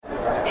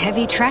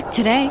Heavy track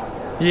today.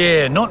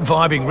 Yeah, not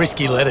vibing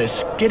risky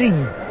lettuce.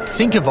 Getting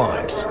sinker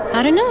vibes.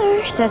 I don't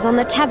know. Says on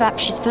the Tab app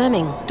she's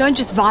firming. Don't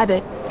just vibe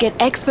it. Get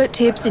expert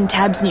tips in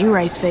Tab's new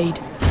race feed.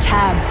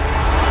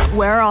 Tab.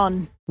 We're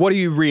on. What are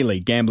you really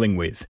gambling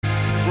with?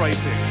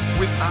 Racing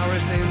with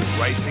RSN's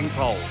Racing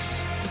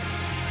Pulse.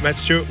 Matt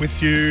Stewart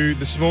with you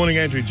this morning.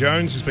 Andrew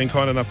Jones has been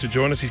kind enough to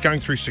join us. He's going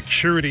through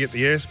security at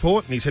the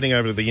airport and he's heading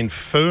over to the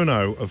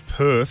Inferno of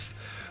Perth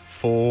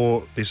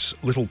for this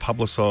little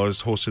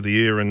publicised Horse of the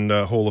Year and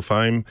Hall of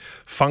Fame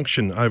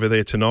function over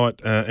there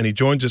tonight. And he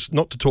joins us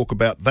not to talk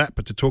about that,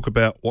 but to talk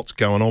about what's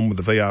going on with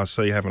the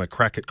VRC having a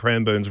crack at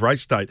Cranbourne's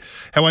race date.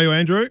 How are you,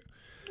 Andrew?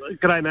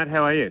 G'day, Matt.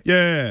 How are you?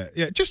 Yeah.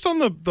 Just on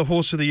the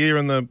Horse of the Year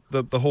and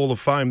the Hall of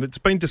Fame, it's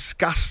been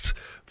discussed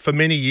for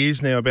many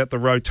years now about the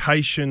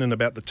rotation and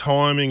about the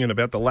timing and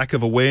about the lack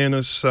of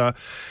awareness.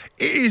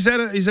 Is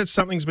that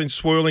something that's been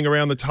swirling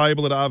around the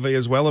table at RV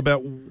as well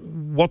about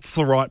what's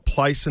the right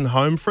place and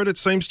home for it? It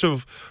seems to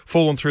have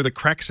fallen through the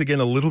cracks again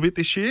a little bit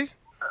this year.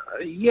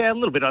 Yeah, a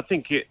little bit. I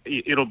think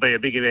it'll be a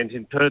big event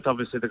in Perth.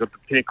 Obviously, they've got the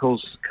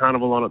Pinnacles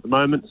Carnival on at the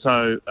moment,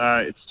 so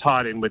it's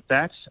tied in with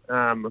that.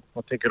 I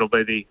think it'll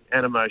be the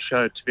Animo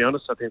show, to be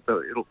honest. I think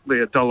that it'll be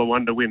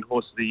 $1 to win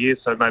Horse of the Year,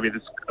 so maybe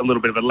there's a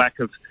little bit of a lack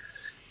of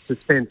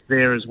suspense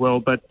there as well.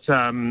 But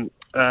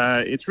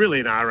it's really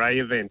an RA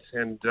event,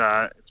 and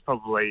it's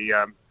probably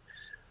a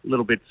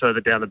little bit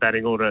further down the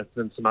batting order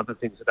than some other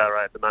things at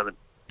RA at the moment.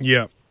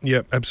 Yeah,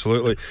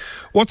 absolutely.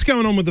 What's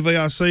going on with the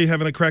VRC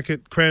having a crack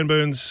at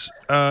Cranbourne's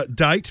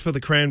date for the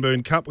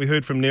Cranbourne Cup? We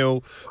heard from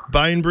Neil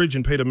Bainbridge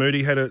and Peter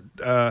Moody had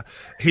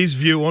his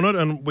view on it,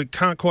 and we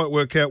can't quite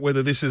work out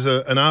whether this is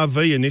an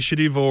RV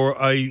initiative or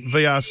a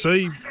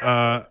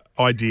VRC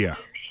idea.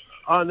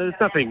 Oh, there's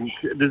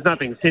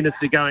nothing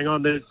sinister going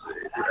on.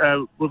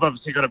 We've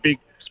obviously got a big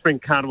spring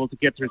carnival to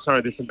get through.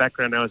 Sorry, there's some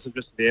background noise. I'm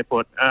just at the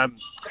airport.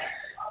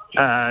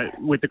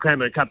 With the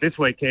Cranbourne Cup this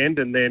weekend,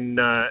 and then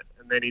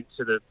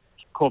into the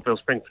Caulfield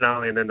Spring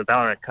Finale, and then the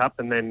Ballarat Cup,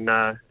 and then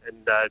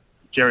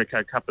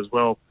Jericho Cup as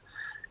well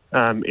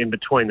in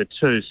between the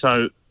two.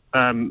 So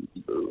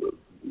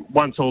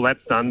once all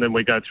that's done, then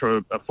we go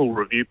through a full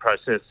review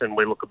process and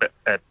we look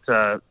at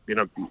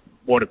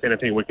what, if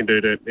anything, we can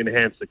do to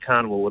enhance the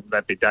carnival, whether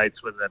that be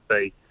dates, whether that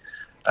be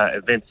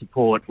event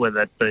support, whether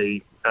that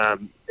be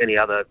any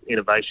other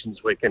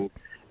innovations we can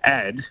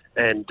add.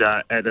 And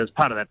as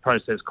part of that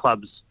process,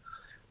 clubs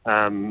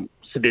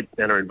submit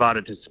and are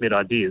invited to submit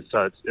ideas.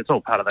 So it's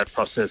all part of that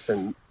process,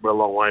 and we're a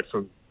long way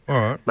from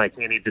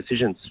making any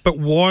decisions. But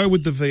why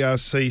would the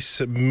VRC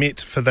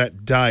submit for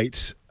that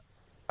date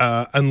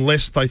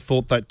unless they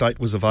thought that date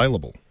was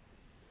available?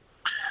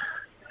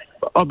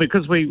 Oh,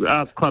 because we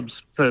ask clubs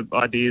for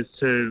ideas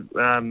to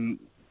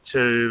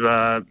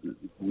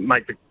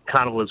make the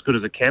carnival as good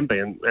as it can be,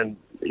 and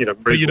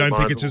But you don't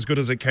think it's as good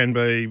as it can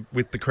be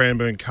with the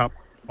Cranbourne Cup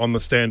on the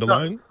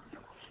standalone?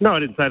 No, I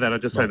didn't say that. I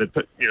just say that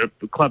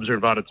the clubs are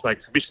invited to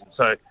make submissions.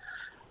 So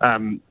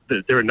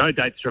there are no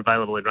dates that are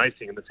available in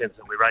racing, in the sense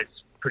that we race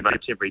pretty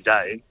much every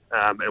day.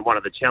 And one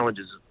of the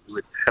challenges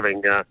with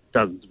having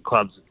dozens of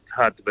clubs, it's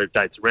hard to move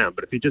dates around.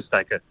 But if you just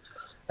take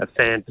a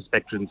fan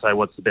perspective and say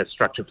what's the best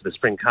structure for the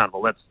spring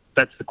carnival,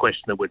 that's the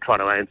question that we're trying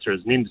to answer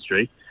as an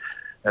industry.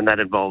 And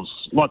that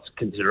involves lots of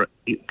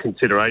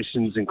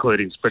considerations,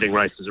 including spreading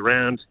races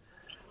around,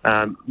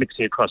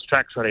 mixing across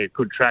tracks, running at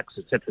good tracks,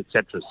 etc.,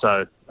 etc.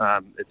 So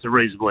it's a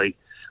reasonably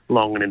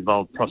long and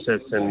involved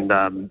process, and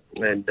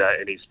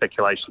any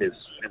speculation is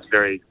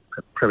very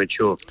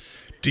premature.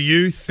 Do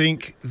you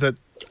think that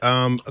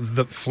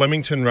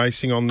Flemington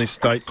racing on this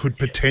date could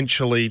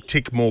potentially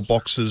tick more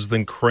boxes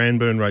than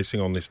Cranbourne racing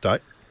on this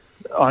date?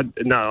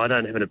 No, I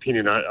don't have an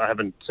opinion. I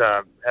haven't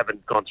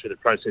gone through the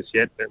process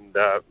yet, and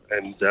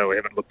we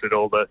haven't looked at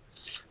all the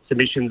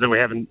submissions, and we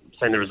haven't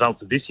seen the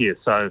results of this year.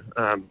 So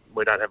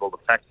we don't have all the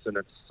facts, and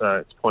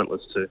it's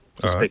pointless to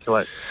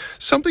speculate.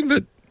 Something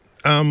that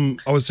I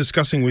was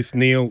discussing with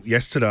Neil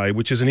yesterday,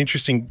 which is an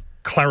interesting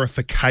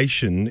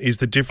clarification, is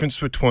the difference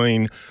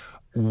between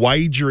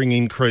wagering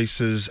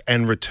increases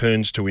and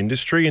returns to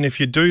industry. And if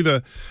you do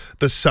the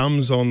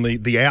sums on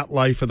the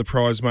outlay for the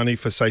prize money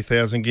for, say,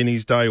 1,000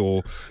 Guineas Day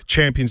or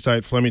Champions Day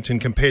at Flemington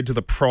compared to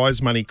the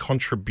prize money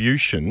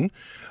contribution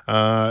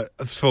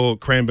for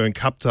Cranbourne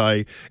Cup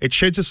Day, it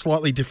sheds a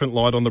slightly different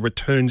light on the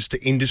returns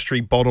to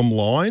industry bottom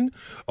line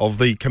of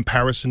the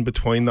comparison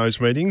between those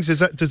meetings.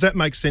 Does that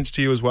make sense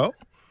to you as well?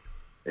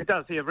 It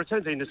does, yeah.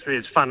 Return to industry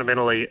is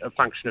fundamentally a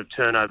function of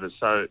turnover.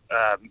 So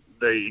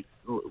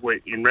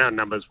in round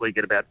numbers, we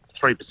get about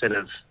 3%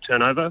 of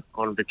turnover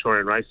on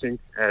Victorian racing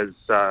as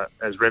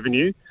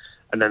revenue,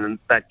 and then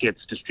that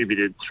gets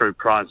distributed through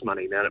prize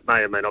money. Now, it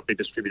may or may not be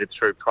distributed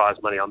through prize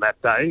money on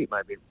that day. It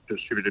may be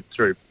distributed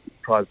through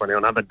prize money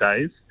on other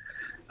days.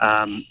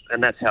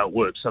 And that's how it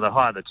works. So the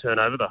higher the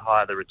turnover, the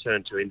higher the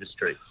return to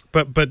industry.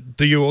 But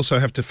do you also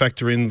have to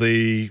factor in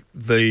the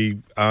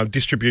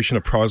distribution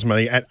of prize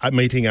money at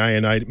meeting A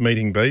and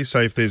meeting B?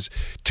 So if there's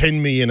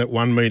 10 million at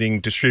one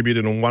meeting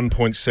distributed and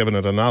 1.7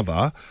 at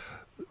another,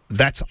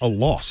 that's a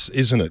loss,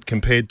 isn't it,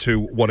 compared to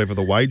whatever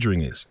the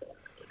wagering is?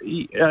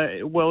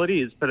 Well, it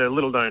is, but a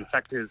little known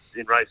fact is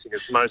in racing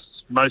is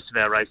most of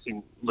our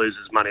racing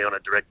loses money on a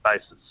direct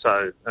basis.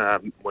 So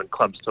when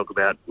clubs talk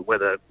about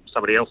whether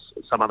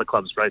some other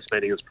club's race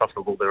meeting is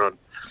profitable, they're on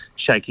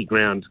shaky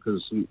ground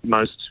because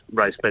most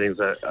race meetings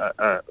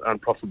are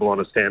unprofitable on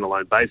a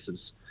standalone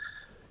basis.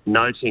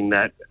 Noting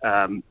that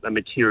a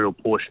material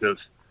portion of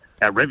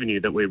our revenue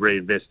that we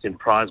reinvest in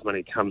prize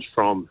money comes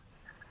from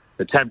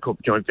the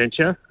Tabcorp joint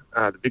venture,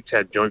 the Big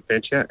Tab joint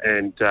venture,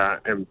 and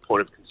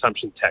point of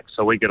consumption tax.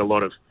 So we get a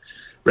lot of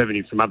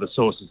revenue from other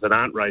sources that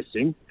aren't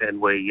racing,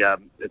 and we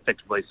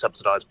effectively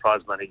subsidise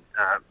prize money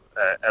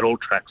at all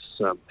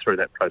tracks through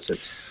that process.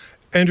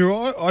 Andrew,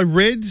 I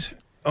read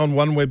on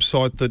one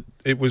website that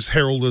it was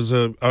heralded as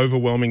an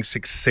overwhelming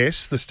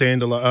success,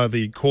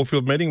 the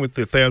Caulfield meeting with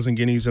the 1,000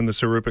 guineas and the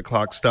Sir Rupert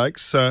Clarke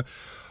Stakes.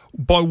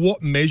 By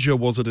what measure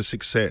was it a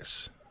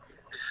success?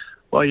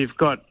 Well, you've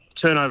got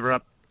turnover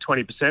up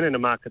 20% in a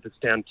market that's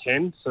down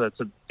 10, so that's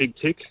a big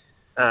tick.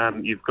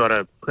 You've got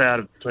a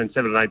crowd of between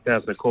 7,000 and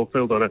 8,000 at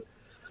Caulfield on a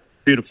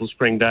beautiful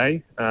spring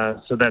day,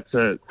 so that's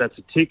a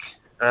tick.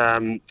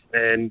 And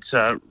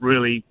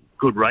really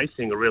good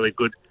racing, a really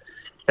good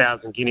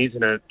 1,000 guineas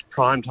in a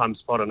prime time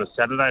spot on a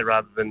Saturday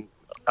rather than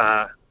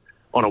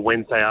on a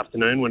Wednesday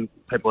afternoon when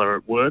people are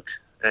at work,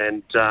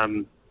 and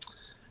a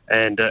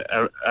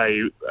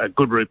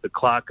good Rupert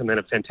Clarke, and then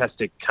a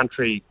fantastic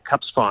Country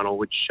Cups final,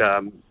 which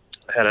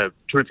had a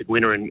terrific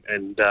winner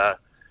and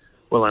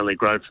will only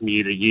grow from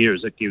year to year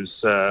as it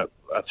gives a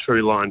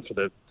through line for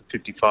the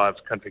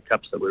 55 Country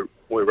Cups that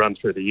we run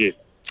through the year.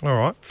 All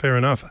right, fair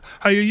enough.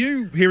 Hey, are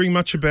you hearing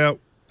much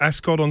about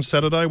Ascot on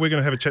Saturday? We're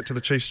going to have a chat to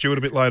the Chief Steward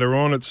a bit later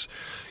on. It's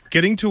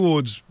getting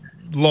towards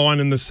line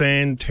in the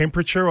sand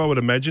temperature, I would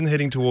imagine,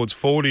 heading towards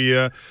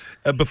 40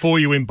 before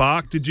you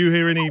embark. Did you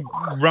hear any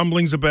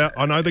rumblings about,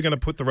 I know they're going to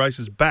put the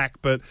races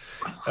back, but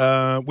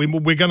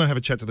we're going to have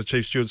a chat to the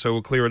Chief Steward, so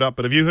we'll clear it up.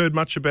 But have you heard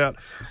much about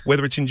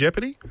whether it's in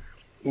jeopardy?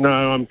 No,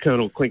 I'm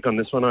Colonel Clink on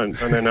this one. I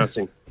know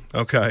nothing.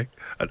 Okay.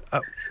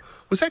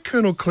 Was that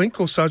Colonel Clink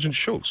or Sergeant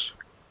Schultz?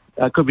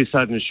 It could be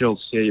Sergeant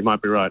Schultz. Yeah, you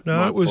might be right.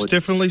 No, it was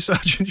definitely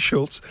Sergeant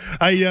Schultz.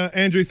 Hey,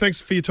 Andrew, thanks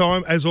for your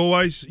time. As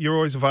always, you're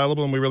always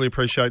available, and we really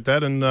appreciate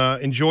that. And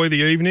enjoy the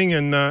evening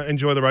and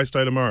enjoy the race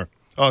day tomorrow.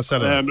 Oh,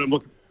 Saturday.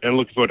 And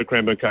looking forward to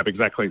Cranbourne Cup,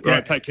 exactly. Yeah,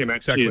 right, take care, mate.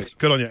 Exactly. Cheers.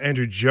 Good on you.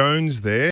 Andrew Jones there.